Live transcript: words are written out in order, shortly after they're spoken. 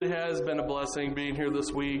has been a blessing being here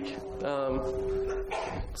this week,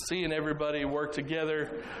 seeing everybody work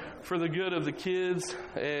together for the good of the kids.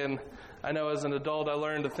 And I know as an adult I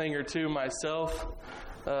learned a thing or two myself.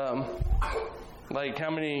 Like how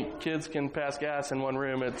many kids can pass gas in one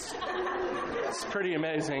room. It's pretty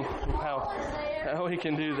amazing how he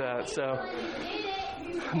can do that. So,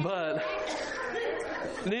 but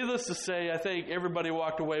needless to say, I think everybody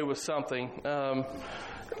walked away with something.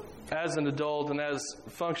 As an adult and as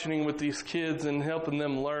functioning with these kids and helping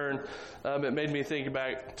them learn, it made me think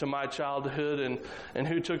back to my childhood and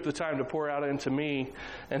who took the time to pour out into me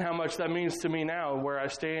and how much that means to me now, where I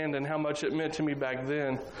stand, and how much it meant to me back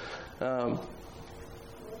then. I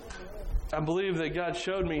believe that God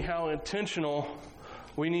showed me how intentional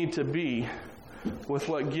we need to be with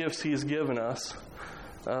what gifts He's given us.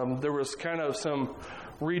 There was kind of some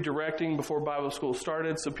redirecting before Bible school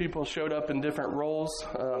started, so people showed up in different roles.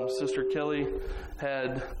 Sister Kelly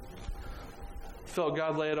had felt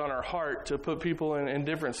God lay it on her heart to put people in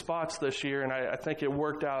different spots this year, and I think it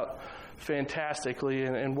worked out fantastically,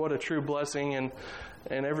 and what a true blessing, and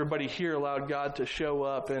everybody here allowed God to show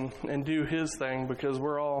up and do His thing, because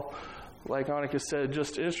we're all, like Annika said,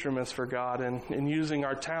 just instruments for God, and using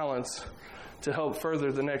our talents to help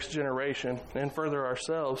further the next generation and further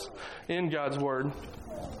ourselves in God's Word.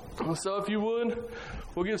 So if you would,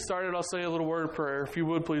 we'll get started. I'll say a little word of prayer. If you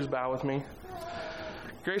would, please bow with me.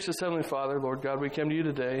 Gracious Heavenly Father, Lord God, we come to you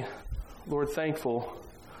today, Lord, thankful.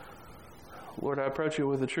 Lord, I approach you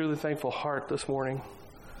with a truly thankful heart this morning.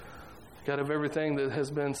 God, of everything that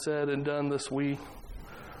has been said and done this week,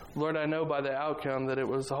 Lord, I know by the outcome that it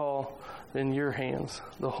was all in your hands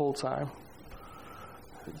the whole time.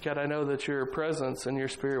 God, I know that your presence and your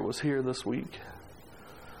Spirit was here this week.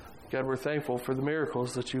 God, we're thankful for the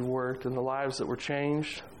miracles that you've worked and the lives that were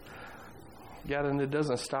changed. God, and it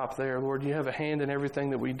doesn't stop there. Lord, you have a hand in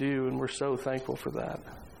everything that we do, and we're so thankful for that.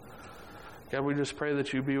 God, we just pray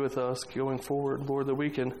that you be with us going forward, Lord, that we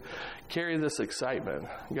can carry this excitement.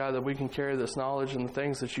 God, that we can carry this knowledge and the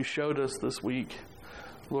things that you showed us this week,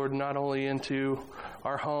 Lord, not only into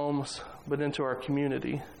our homes, but into our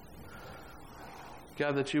community.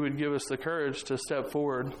 God, that you would give us the courage to step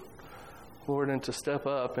forward, Lord, and to step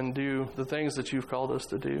up and do the things that you've called us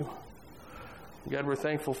to do. God, we're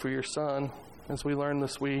thankful for your Son, as we learned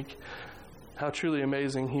this week how truly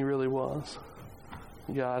amazing he really was.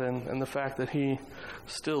 God, and the fact that he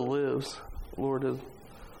still lives, Lord,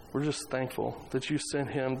 we're just thankful that you sent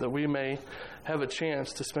him that we may have a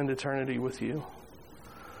chance to spend eternity with you.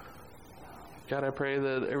 God, I pray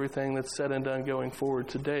that everything that's said and done going forward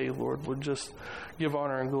today, Lord, would just give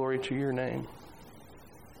honor and glory to your name.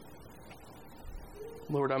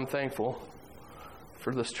 Lord, I'm thankful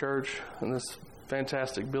for this church and this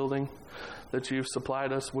fantastic building that you've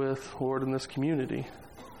supplied us with, Lord, in this community.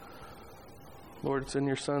 Lord, it's in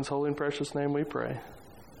your Son's holy and precious name we pray.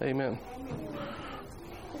 Amen.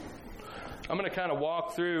 I'm going to kind of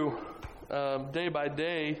walk through day by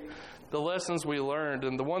day the lessons we learned.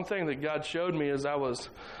 And the one thing that God showed me as I was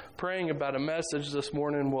praying about a message this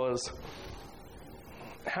morning was,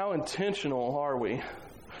 how intentional are we?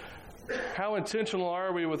 How intentional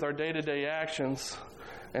are we with our day-to-day actions?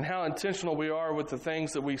 And how intentional we are with the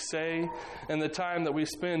things that we say and the time that we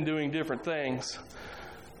spend doing different things.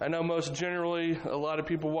 I know most generally a lot of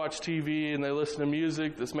people watch TV and they listen to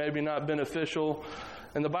music that's maybe not beneficial.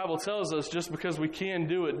 And the Bible tells us just because we can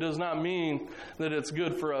do it does not mean that it's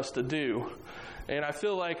good for us to do. And I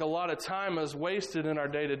feel like a lot of time is wasted in our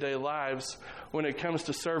day-to-day lives when it comes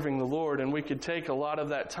to serving the Lord. And we could take a lot of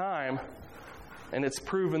that time, and it's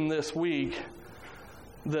proven this week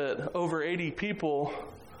that over 80 people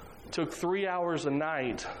took 3 hours a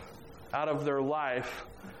night out of their life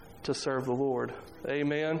to serve the Lord.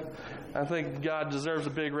 Amen. I think God deserves a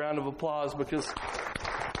big round of applause, because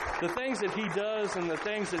the things that he does and the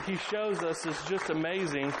things that he shows us is just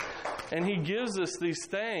amazing. And he gives us these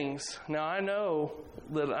things. Now, I know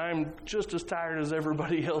that I'm just as tired as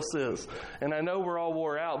everybody else is. And I know we're all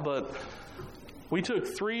wore out, but we took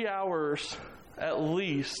 3 hours at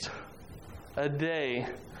least a day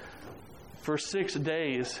for 6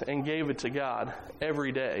 days and gave it to God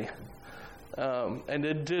every day. And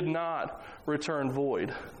it did not return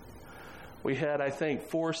void. We had, I think,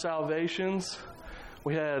 4 salvations.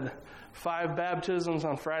 We had 5 baptisms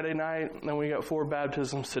on Friday night, and then we got 4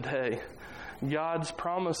 baptisms today. God's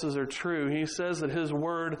promises are true. He says that his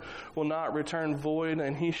word will not return void,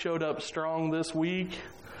 and he showed up strong this week,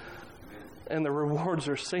 and the rewards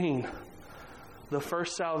are seen. The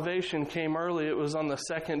first salvation came early. It was on the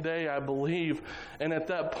second day, I believe. And at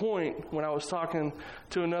that point, when I was talking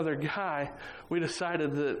to another guy, we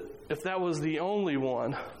decided that if that was the only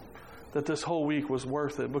one, that this whole week was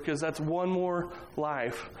worth it, because that's one more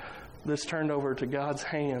life that's turned over to God's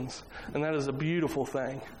hands. And that is a beautiful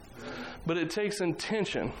thing. But it takes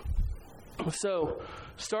intention. So,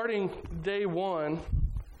 starting day 1,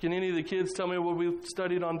 can any of the kids tell me what we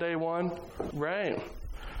studied on day 1? Right.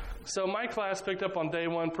 So my class picked up on day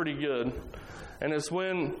 1 pretty good. And it's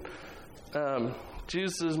when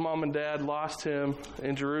Jesus' mom and dad lost him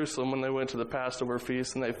in Jerusalem when they went to the Passover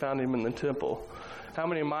feast, and they found him in the temple. How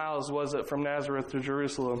many miles was it from Nazareth to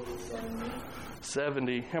Jerusalem?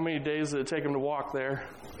 70. How many days did it take him to walk there?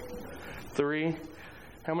 3.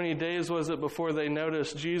 How many days was it before they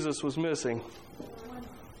noticed Jesus was missing?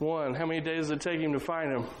 1. How many days did it take him to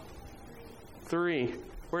find him? 3.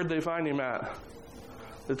 Where'd they find him at?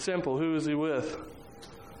 The temple. Who was he with?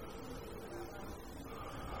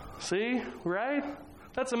 See? Right?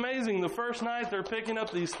 That's amazing. The first night they're picking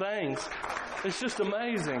up these things. It's just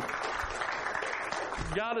amazing.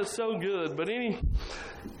 God is so good. But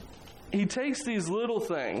He takes these little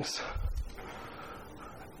things.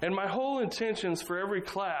 And my whole intentions for every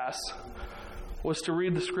class was to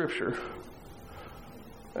read the Scripture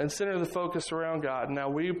and center the focus around God. Now,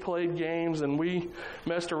 we played games and we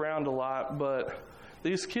messed around a lot, but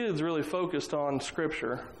these kids really focused on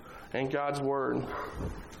Scripture and God's Word.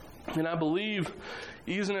 And I believe,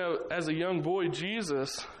 even as a young boy,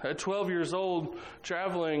 Jesus, at 12 years old,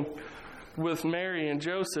 traveling with Mary and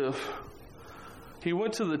Joseph, he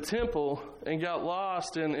went to the temple and got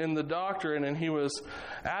lost in the doctrine, and he was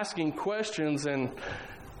asking questions, and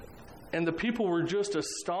the people were just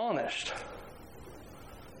astonished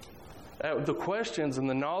at the questions and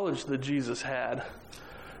the knowledge that Jesus had.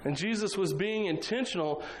 And Jesus was being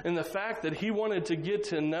intentional in the fact that he wanted to get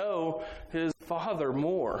to know his Father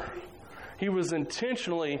more. He was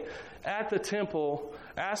intentionally at the temple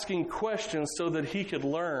asking questions so that he could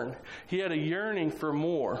learn. He had a yearning for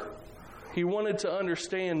more. He wanted to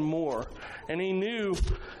understand more. And he knew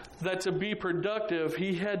that to be productive,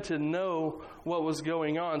 he had to know what was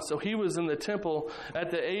going on. So he was in the temple at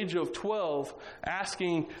the age of 12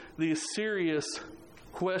 asking these serious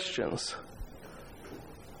questions.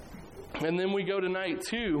 And then we go to night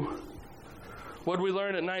 2. What did we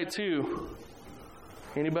learn at night 2?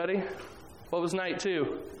 Anybody? What was night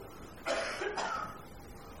 2?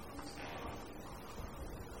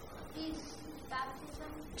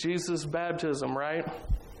 Jesus' baptism, right?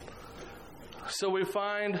 So we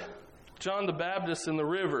find John the Baptist in the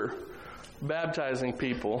river baptizing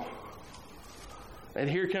people. And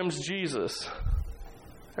here comes Jesus.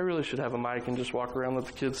 I really should have a mic and just walk around and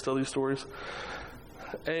let the kids tell these stories.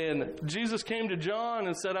 And Jesus came to John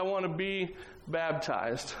and said, I want to be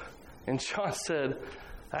baptized. And John said,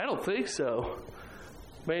 I don't think so.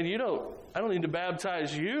 Man, I don't need to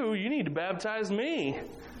baptize you. You need to baptize me.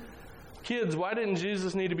 Kids, why didn't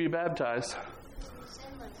Jesus need to be baptized?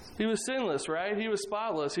 He was sinless, right? He was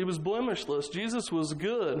spotless. He was blemishless. Jesus was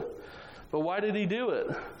good. But why did he do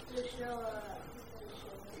it?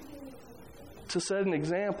 To set an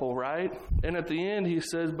example, right? And at the end, he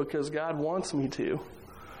says, because God wants me to.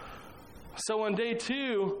 So on day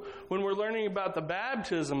 2, when we're learning about the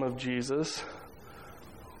baptism of Jesus,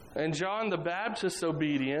 and John the Baptist's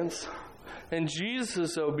obedience, and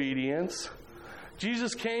Jesus' obedience,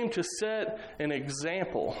 Jesus came to set an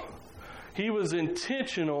example. He was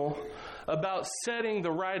intentional about setting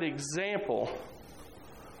the right example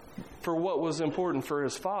for what was important for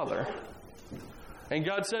his Father. And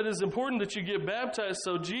God said it's important that you get baptized.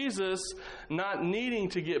 So Jesus, not needing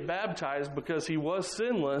to get baptized because he was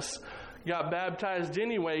sinless, got baptized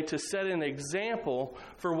anyway to set an example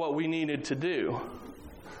for what we needed to do.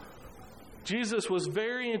 Jesus was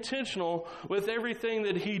very intentional with everything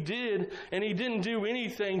that he did, and he didn't do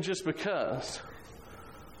anything just because.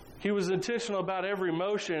 He was intentional about every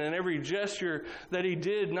motion and every gesture that he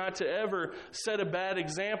did, not to ever set a bad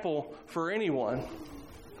example for anyone.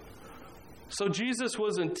 So Jesus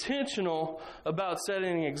was intentional about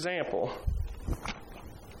setting an example.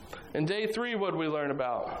 In day 3, what did we learn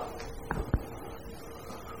about?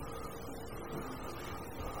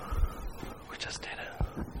 We just did it.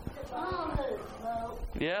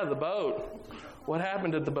 Yeah, the boat. What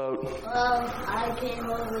happened at the boat? I came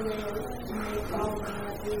over there and they told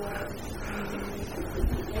me that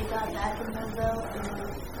they got back in the boat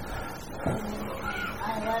and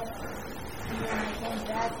I left and then I came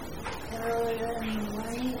back earlier in the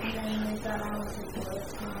morning and then they thought I was a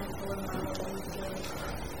ghost and I told them I was a ghost.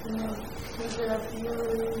 And then they did a few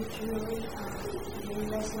really they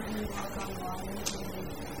let me walk on water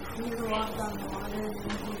and he walked on water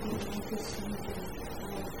and he could make us sink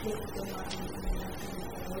and I picked them up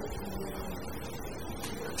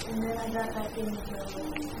and then I got back in the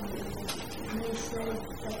boat. said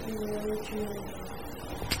that you really truly.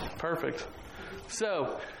 Perfect.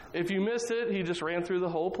 So, if you missed it, he just ran through the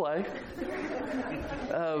whole play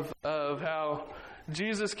of how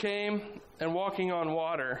Jesus came and walking on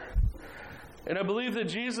water. And I believe that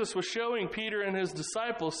Jesus was showing Peter and his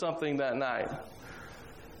disciples something that night.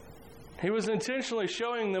 He was intentionally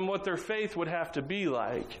showing them what their faith would have to be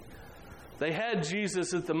like. They had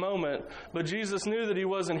Jesus at the moment, but Jesus knew that he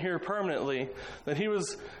wasn't here permanently, that he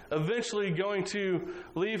was eventually going to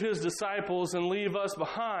leave his disciples and leave us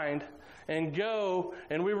behind and go,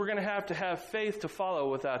 and we were going to have faith to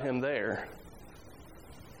follow without him there.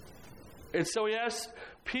 And so he asked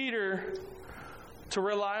Peter to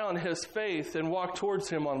rely on his faith and walk towards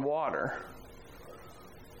him on water.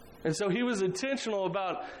 And so he was intentional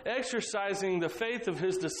about exercising the faith of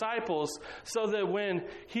his disciples so that when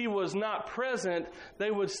he was not present,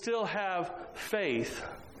 they would still have faith.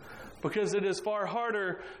 Because it is far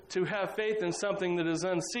harder to have faith in something that is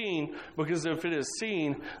unseen, because if it is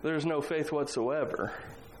seen, there's no faith whatsoever.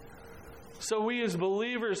 So we as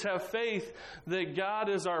believers have faith that God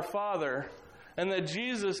is our Father, and that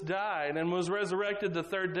Jesus died and was resurrected the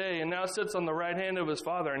third day and now sits on the right hand of his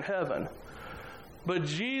Father in heaven. But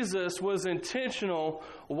Jesus was intentional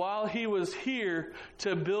while he was here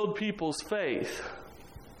to build people's faith.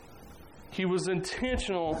 He was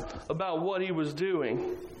intentional about what he was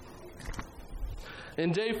doing.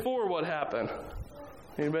 In day 4, what happened?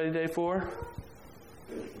 Anybody day 4?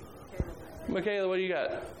 Michaela, what do you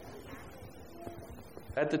got?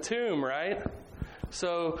 At the tomb, right?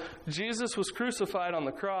 So Jesus was crucified on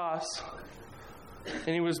the cross,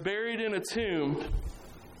 and he was buried in a tomb.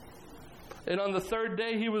 And on the third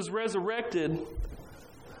day, he was resurrected,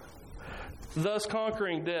 thus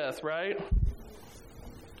conquering death, right?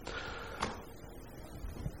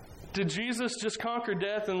 Did Jesus just conquer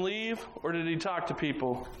death and leave, or did he talk to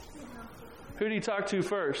people? Who did he talk to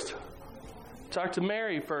first? Talk to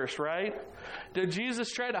Mary first, right? Did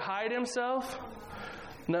Jesus try to hide himself?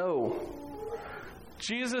 No.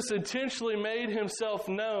 Jesus intentionally made himself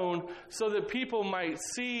known so that people might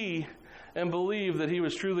see and believe that he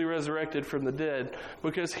was truly resurrected from the dead,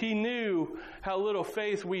 because he knew how little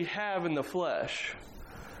faith we have in the flesh.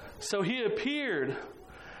 So he appeared.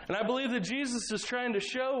 And I believe that Jesus is trying to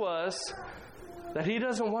show us that he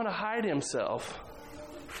doesn't want to hide himself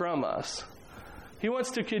from us. He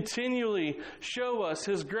wants to continually show us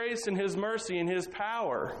his grace and his mercy and his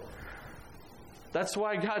power. That's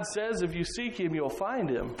why God says if you seek him, you'll find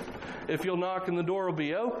him. If you'll knock and the door will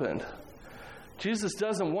be opened. Jesus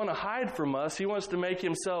doesn't want to hide from us. He wants to make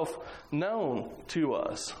himself known to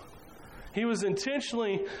us. He was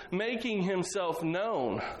intentionally making himself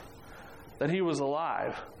known that he was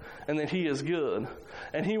alive and that he is good.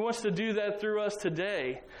 And he wants to do that through us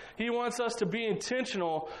today. He wants us to be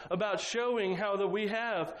intentional about showing how that we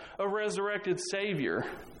have a resurrected Savior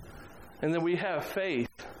and that we have faith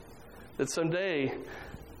that someday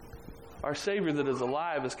our Savior that is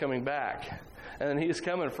alive is coming back, and he is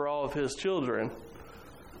coming for all of his children.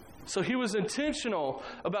 So he was intentional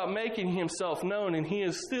about making himself known, and he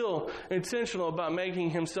is still intentional about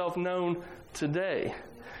making himself known today.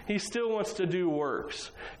 He still wants to do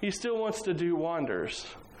works. He still wants to do wonders.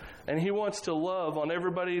 And he wants to love on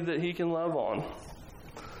everybody that he can love on.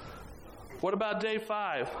 What about day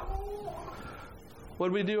 5? What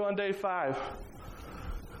did we do on day 5?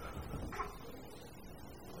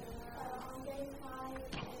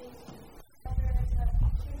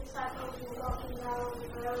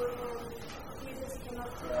 Jesus came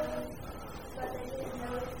up to them, but they didn't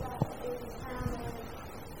notice that it was him, and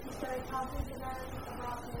he started talking to them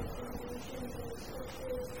about the institutions and the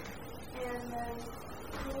scriptures, and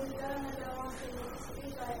he was going to go on to the city,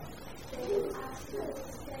 but they asked him to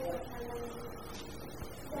stay with him,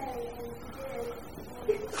 and he did, and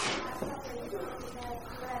he had something he had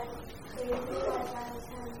read, they realized that was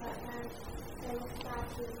him, but then they went back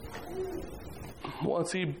to him.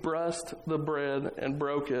 Once he blessed the bread and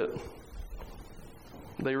broke it,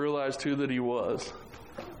 they realized who that he was.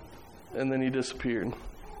 And then he disappeared.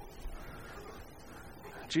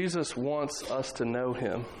 Jesus wants us to know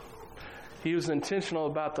him. He was intentional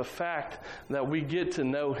about the fact that we get to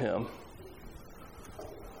know him.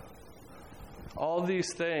 All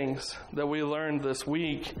these things that we learned this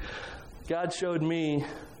week, God showed me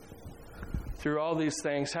through all these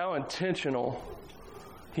things how intentional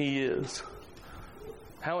he is.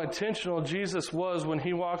 How intentional Jesus was when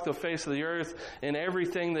he walked the face of the earth, and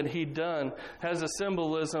everything that he'd done has a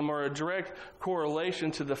symbolism or a direct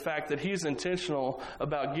correlation to the fact that he's intentional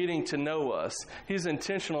about getting to know us. He's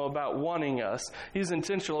intentional about wanting us. He's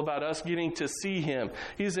intentional about us getting to see him.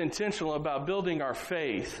 He's intentional about building our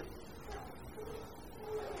faith.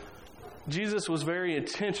 Jesus was very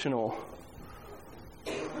intentional.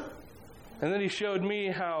 And then he showed me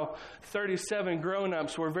how 37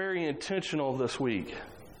 grown-ups were very intentional this week.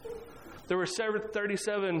 There were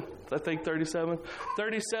 37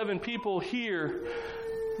 people here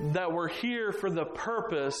that were here for the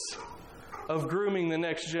purpose of grooming the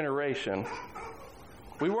next generation.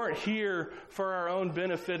 We weren't here for our own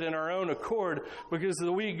benefit and our own accord, because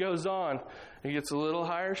the week goes on. It gets a little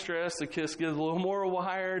higher stress, the kids get a little more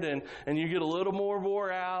wired, and you get a little more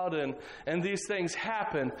wore out, and these things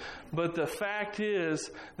happen. But the fact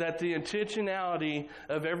is that the intentionality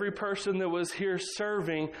of every person that was here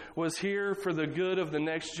serving was here for the good of the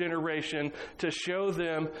next generation, to show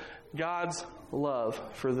them God's love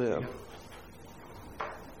for them.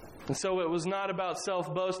 And so it was not about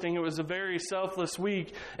self-boasting. It was a very selfless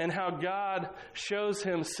week, and how God shows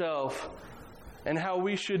himself and how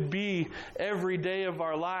we should be every day of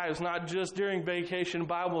our lives, not just during Vacation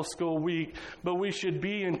Bible School week, but we should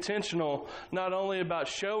be intentional not only about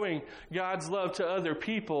showing God's love to other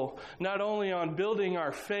people, not only on building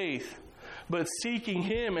our faith, but seeking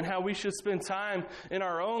him, and how we should spend time in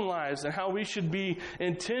our own lives, and how we should be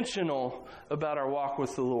intentional about our walk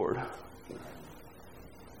with the Lord.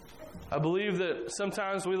 I believe that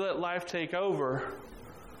sometimes we let life take over,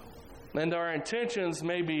 and our intentions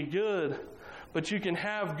may be good, but you can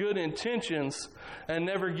have good intentions and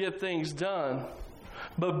never get things done.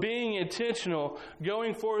 But being intentional,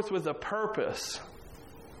 going forth with a purpose,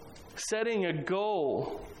 setting a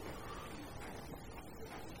goal.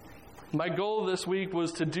 My goal this week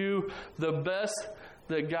was to do the best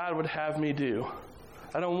that God would have me do.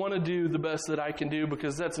 I don't want to do the best that I can do,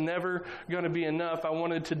 because that's never going to be enough. I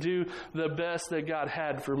wanted to do the best that God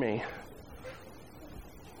had for me.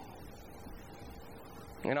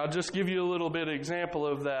 And I'll just give you a little bit of example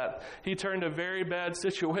of that. He turned a very bad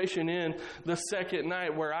situation in the second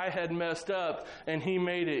night where I had messed up, and he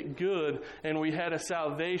made it good, and we had a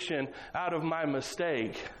salvation out of my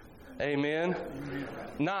mistake. Amen?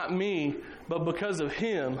 Not me, but because of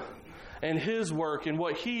him and his work and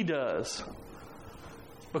what he does.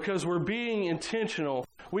 Because we're being intentional.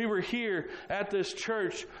 We were here at this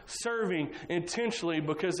church serving intentionally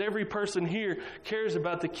because every person here cares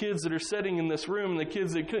about the kids that are sitting in this room, and the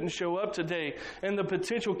kids that couldn't show up today, and the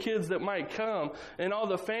potential kids that might come, and all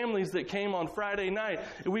the families that came on Friday night.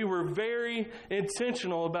 We were very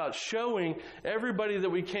intentional about showing everybody that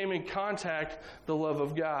we came in contact the love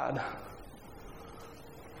of God.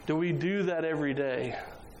 Do we do that every day?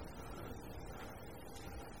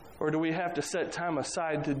 Or do we have to set time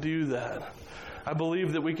aside to do that? I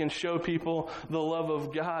believe that we can show people the love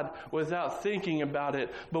of God without thinking about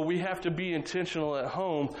it, but we have to be intentional at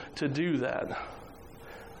home to do that.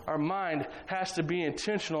 Our mind has to be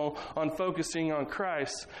intentional on focusing on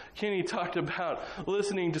Christ. Kenny talked about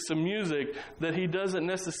listening to some music that he doesn't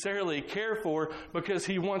necessarily care for because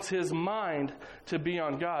he wants his mind to be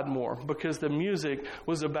on God more, because the music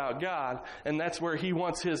was about God, and that's where he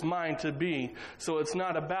wants his mind to be. So it's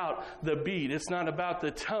not about the beat. It's not about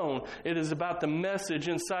the tone. It is about the message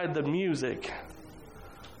inside the music.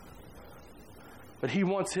 But he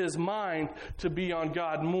wants his mind to be on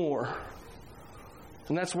God more.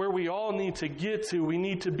 And that's where we all need to get to. We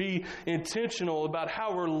need to be intentional about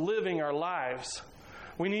how we're living our lives.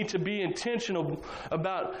 We need to be intentional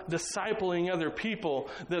about discipling other people,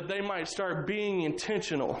 that they might start being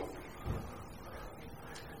intentional.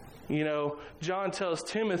 You know, John tells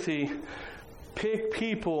Timothy, pick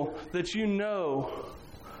people that you know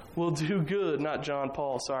will do good. Not John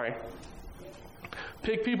Paul, sorry.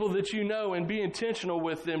 Pick people that you know and be intentional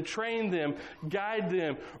with them. Train them, guide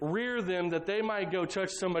them, rear them, that they might go touch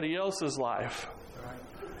somebody else's life.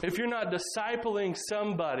 If you're not discipling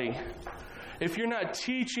somebody, if you're not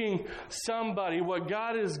teaching somebody, what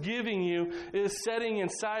God is giving you is setting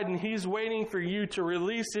inside, and He's waiting for you to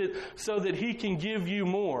release it so that He can give you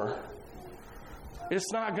more.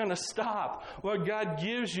 It's not going to stop. What God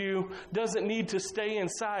gives you doesn't need to stay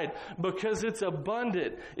inside, because it's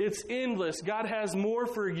abundant. It's endless. God has more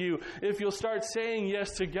for you if you'll start saying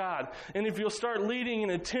yes to God. And if you'll start leading an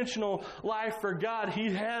intentional life for God,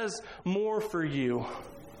 He has more for you.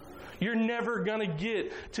 You're never going to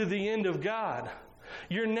get to the end of God.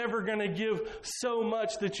 You're never going to give so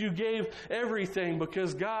much that you gave everything,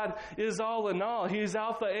 because God is all in all. He's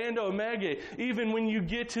Alpha and Omega. Even when you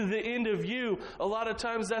get to the end of you, a lot of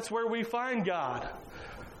times that's where we find God.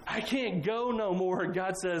 I can't go no more.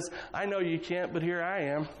 God says, I know you can't, but here I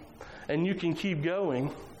am. And you can keep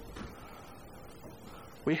going.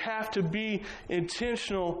 We have to be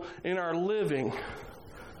intentional in our living.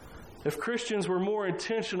 If Christians were more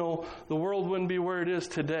intentional, the world wouldn't be where it is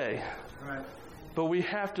today. Right. But we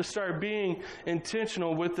have to start being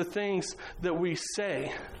intentional with the things that we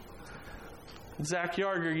say. Zach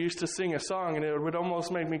Yarger used to sing a song, and it would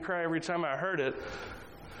almost make me cry every time I heard it.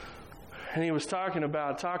 And he was talking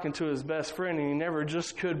to his best friend, and he never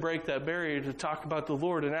just could break that barrier to talk about the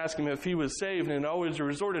Lord and ask him if he was saved, and always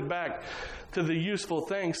resorted back to the useful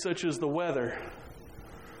things such as the weather.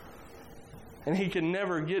 And he could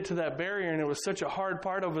never get to that barrier, and it was such a hard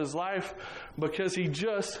part of his life because he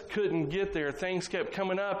just couldn't get there. Things kept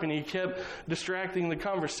coming up, and he kept distracting the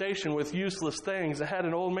conversation with useless things. I had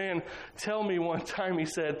an old man tell me one time, he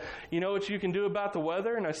said, "You know what you can do about the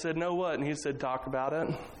weather?" And I said, "No, what?" And he said, "Talk about it.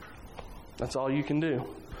 That's all you can do.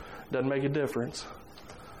 Doesn't make a difference.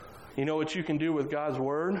 You know what you can do with God's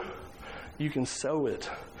Word? You can sow it.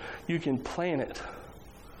 You can plant it.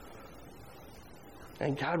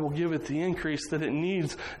 And God will give it the increase that it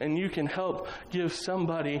needs, and you can help give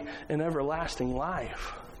somebody an everlasting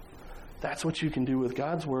life." That's what you can do with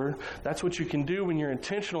God's Word. That's what you can do when you're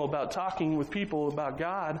intentional about talking with people about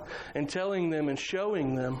God and telling them and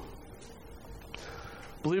showing them.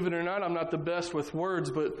 Believe it or not, I'm not the best with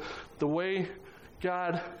words, but the way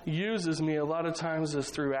God uses me a lot of times is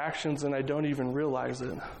through actions, and I don't even realize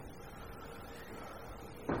it.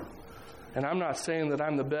 And I'm not saying that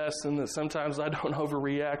I'm the best and that sometimes I don't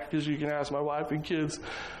overreact, because you can ask my wife and kids.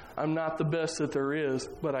 I'm not the best that there is,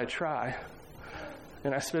 but I try.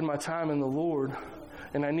 And I spend my time in the Lord.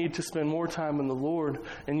 And I need to spend more time in the Lord.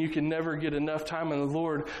 And you can never get enough time in the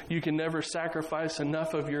Lord. You can never sacrifice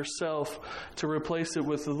enough of yourself to replace it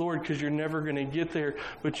with the Lord, because you're never going to get there.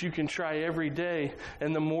 But you can try every day.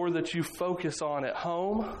 And the more that you focus on at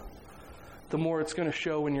home, the more it's going to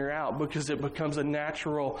show when you're out, because it becomes a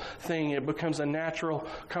natural thing. It becomes a natural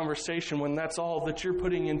conversation when that's all that you're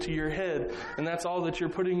putting into your head, and that's all that you're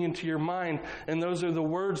putting into your mind, and those are the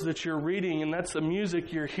words that you're reading, and that's the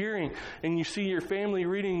music you're hearing. And you see your family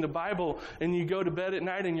reading the Bible, and you go to bed at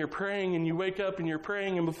night and you're praying, and you wake up and you're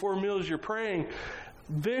praying, and before meals you're praying.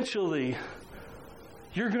 Eventually,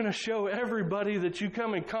 you're going to show everybody that you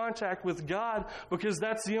come in contact with God, because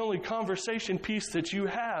that's the only conversation piece that you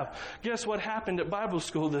have. Guess what happened at Bible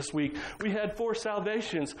school this week? We had 4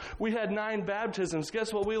 salvations. We had 9 baptisms.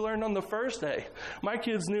 Guess what we learned on the first day? My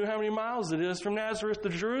kids knew how many miles it is from Nazareth to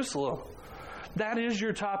Jerusalem. That is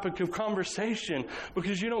your topic of conversation,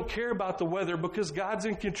 because you don't care about the weather, because God's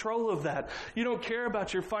in control of that. You don't care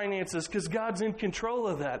about your finances, because God's in control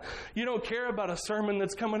of that. You don't care about a sermon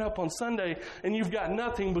that's coming up on Sunday and you've got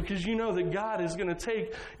nothing, because you know that God is going to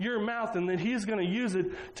take your mouth and that He's going to use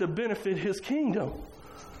it to benefit His kingdom.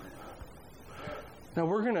 Now,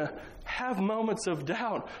 we're going to have moments of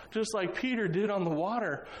doubt, just like Peter did on the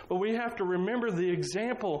water. But we have to remember the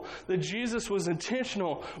example that Jesus was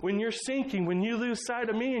intentional. When you're sinking, when you lose sight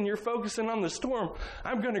of me and you're focusing on the storm,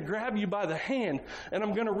 I'm going to grab you by the hand, and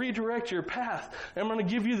I'm going to redirect your path. And I'm going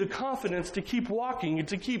to give you the confidence to keep walking and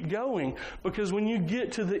to keep going. Because when you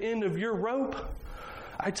get to the end of your rope,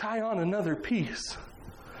 I tie on another piece.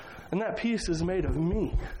 And that piece is made of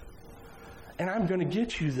me. And I'm going to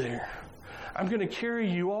get you there. I'm going to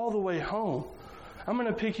carry you all the way home. I'm going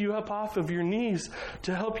to pick you up off of your knees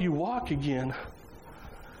to help you walk again.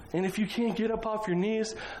 And if you can't get up off your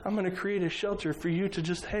knees, I'm going to create a shelter for you to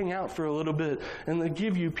just hang out for a little bit and then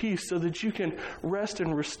give you peace so that you can rest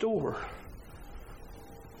and restore.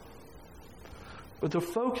 But the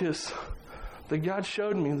focus that God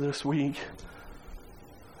showed me this week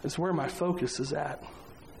is where my focus is at,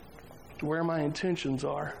 where my intentions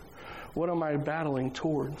are. What am I battling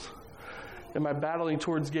towards? Am I battling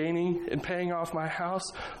towards gaining and paying off my house?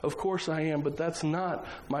 Of course I am, but that's not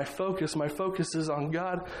my focus. My focus is on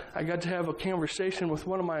God. I got to have a conversation with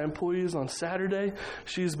one of my employees on Saturday.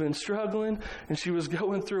 She's been struggling, and she was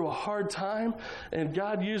going through a hard time, and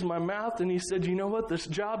God used my mouth, and He said, "You know what? This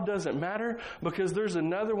job doesn't matter, because there's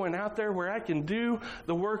another one out there where I can do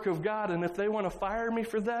the work of God, and if they want to fire me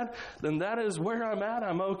for that, then that is where I'm at.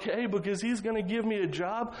 I'm okay, because He's going to give me a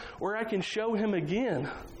job where I can show Him again."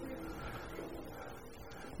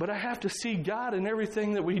 But I have to see God in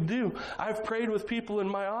everything that we do. I've prayed with people in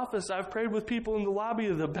my office. I've prayed with people in the lobby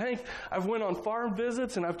of the bank. I've went on farm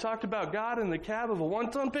visits, and I've talked about God in the cab of a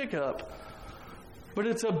 1-ton pickup. But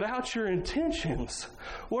it's about your intentions.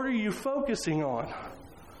 What are you focusing on?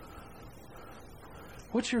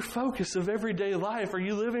 What's your focus of everyday life? Are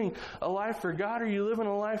you living a life for God, or are you living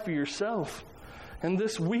a life for yourself? And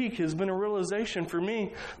this week has been a realization for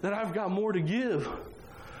me that I've got more to give.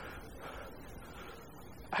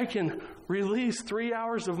 I can release 3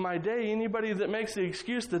 hours of my day. Anybody that makes the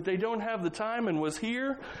excuse that they don't have the time and was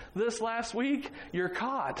here this last week, you're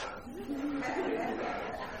caught.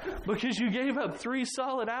 Because you gave up 3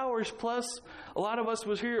 solid hours, plus a lot of us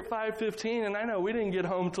was here at 5:15, and I know we didn't get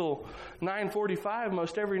home till 9:45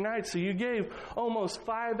 most every night, so you gave almost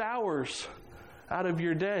 5 hours out of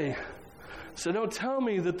your day. So don't tell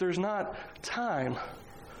me that there's not time,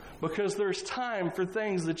 because there's time for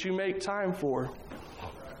things that you make time for.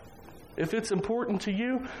 If it's important to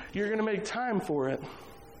you, you're going to make time for it.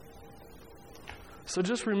 So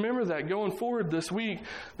just remember that going forward this week,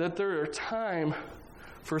 that there are time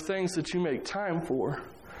for things that you make time for.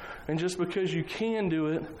 And just because you can do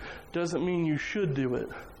it doesn't mean you should do it.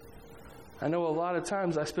 I know a lot of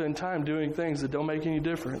times I spend time doing things that don't make any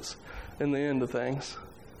difference in the end of things.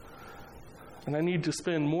 And I need to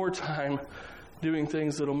spend more time doing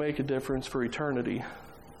things that will make a difference for eternity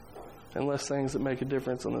and less things that make a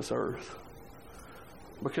difference on this earth.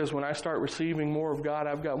 Because when I start receiving more of God,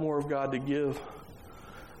 I've got more of God to give.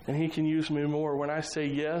 And He can use me more. When I say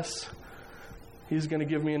yes, He's going to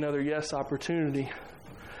give me another yes opportunity.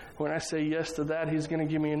 When I say yes to that, He's going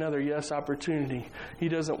to give me another yes opportunity. He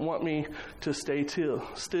doesn't want me to stay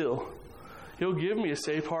still. He'll give me a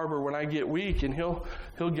safe harbor when I get weak, and He'll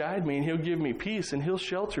guide me, and He'll give me peace, and He'll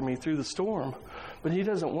shelter me through the storm. But He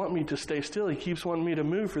doesn't want me to stay still. He keeps wanting me to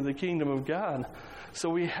move for the kingdom of God.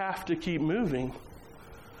 So we have to keep moving.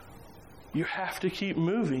 You have to keep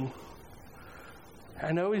moving.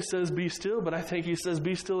 I know He says be still, but I think He says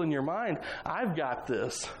be still in your mind. I've got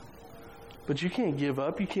this. But you can't give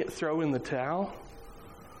up. You can't throw in the towel.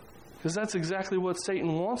 Because that's exactly what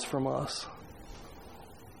Satan wants from us.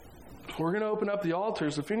 We're going to open up the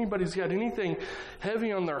altars. If anybody's got anything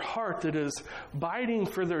heavy on their heart that is biting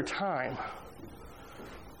for their time,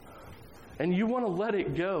 and you want to let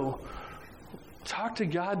it go, talk to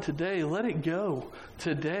God today. Let it go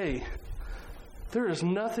today. There is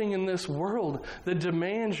nothing in this world that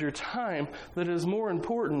demands your time that is more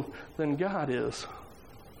important than God is.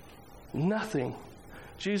 Nothing.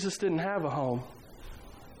 Jesus didn't have a home.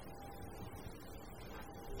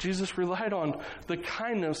 Jesus relied on the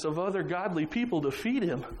kindness of other godly people to feed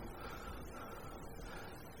Him.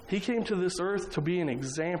 He came to this earth to be an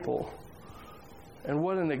example. And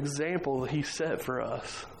what an example He set for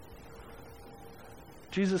us.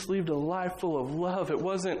 Jesus lived a life full of love. It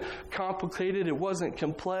wasn't complicated. It wasn't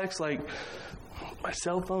complex, like my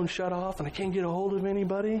cell phone shut off and I can't get a hold of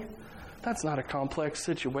anybody. That's not a complex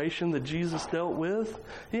situation that Jesus dealt with.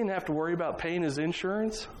 He didn't have to worry about paying His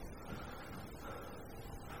insurance.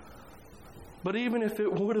 But even if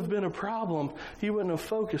it would have been a problem, He wouldn't have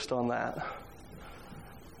focused on that.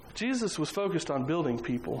 Jesus was focused on building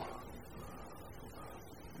people.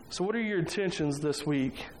 So what are your intentions this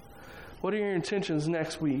week? What are your intentions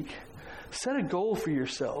next week? Set a goal for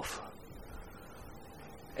yourself.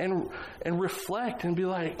 And reflect and be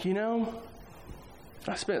like,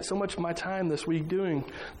 I spent so much of my time this week doing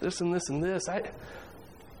this and this and this.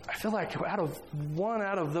 I feel like one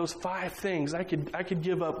out of those 5 things, I could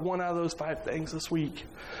give up one out of those 5 things this week.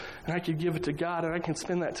 And I could give it to God, and I can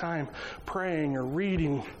spend that time praying or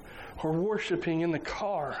reading or worshiping in the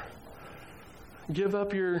car. Give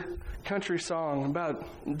up your country song about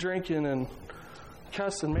drinking and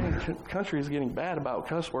cussing. Man, country is getting bad about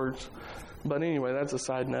cuss words. But anyway, that's a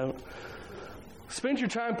side note. Spend your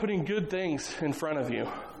time putting good things in front of you.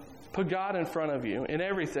 Put God in front of you in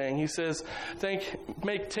everything. He says, take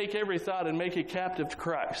every thought and make it captive to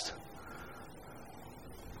Christ.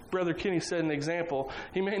 Brother Kenny said an example.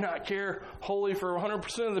 He may not care wholly for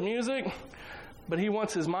 100% of the music, but he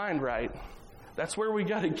wants his mind right. That's where we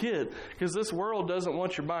got to get, because this world doesn't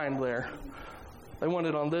want your mind there. They want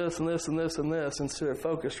it on this and this and this and this instead of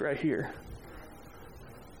focused right here.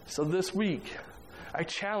 So this week, I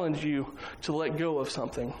challenge you to let go of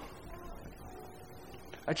something.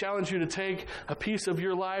 I challenge you to take a piece of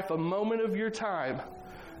your life, a moment of your time,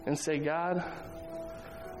 and say, God,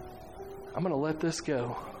 I'm going to let this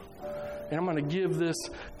go. And I'm going to give this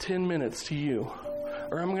 10 minutes to you.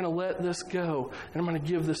 Or I'm going to let this go, and I'm going to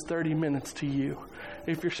give this 30 minutes to you.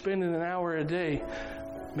 If you're spending an hour a day,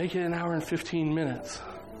 make it an hour and 15 minutes.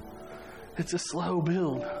 It's a slow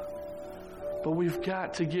build. But we've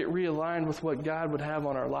got to get realigned with what God would have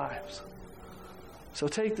on our lives. So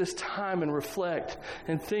take this time and reflect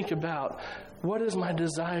and think about, what is my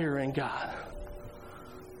desire in God?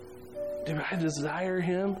 Do I desire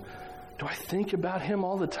Him? Do I think about Him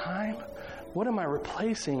all the time? What am I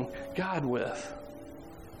replacing God with?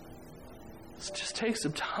 So just take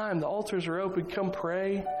some time. The altars are open. Come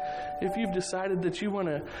pray. If you've decided that you want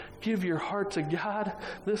to give your heart to God,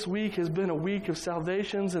 this week has been a week of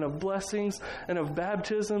salvations and of blessings and of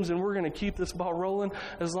baptisms, and we're going to keep this ball rolling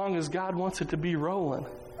as long as God wants it to be rolling.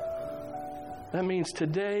 That means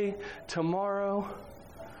today, tomorrow,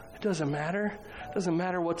 it doesn't matter. It doesn't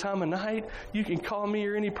matter what time of night. You can call me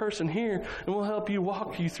or any person here, and we'll help you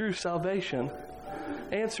walk you through salvation.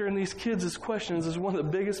 Answering these kids' questions is one of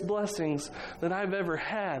the biggest blessings that I've ever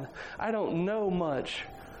had. I don't know much,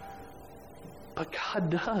 but God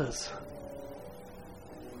does.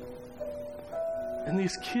 And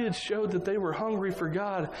these kids showed that they were hungry for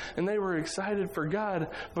God and they were excited for God,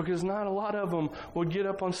 because not a lot of them would get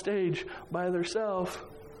up on stage by themselves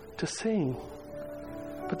to sing.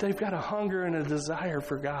 But they've got a hunger and a desire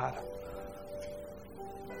for God.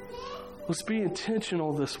 Let's be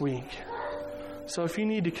intentional this week. So if you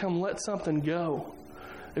need to come let something go,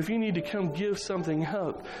 if you need to come give something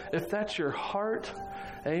up, if that's your heart,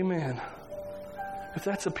 amen. If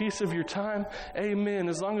that's a piece of your time, amen.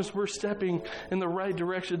 As long as we're stepping in the right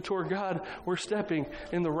direction toward God, we're stepping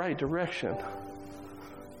in the right direction.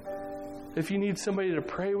 If you need somebody to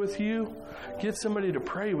pray with you, get somebody to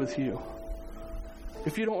pray with you.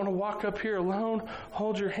 If you don't want to walk up here alone,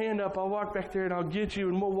 hold your hand up. I'll walk back there and I'll get you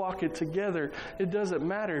and we'll walk it together. It doesn't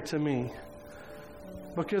matter to me.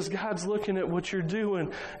 Because God's looking at what you're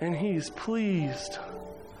doing and He's pleased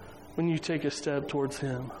when you take a step towards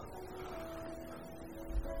Him.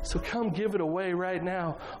 So come give it away right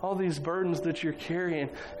now. All these burdens that you're carrying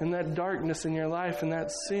and that darkness in your life and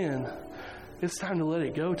that sin. It's time to let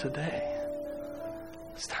it go today.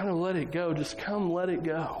 It's time to let it go. Just come let it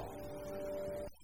go.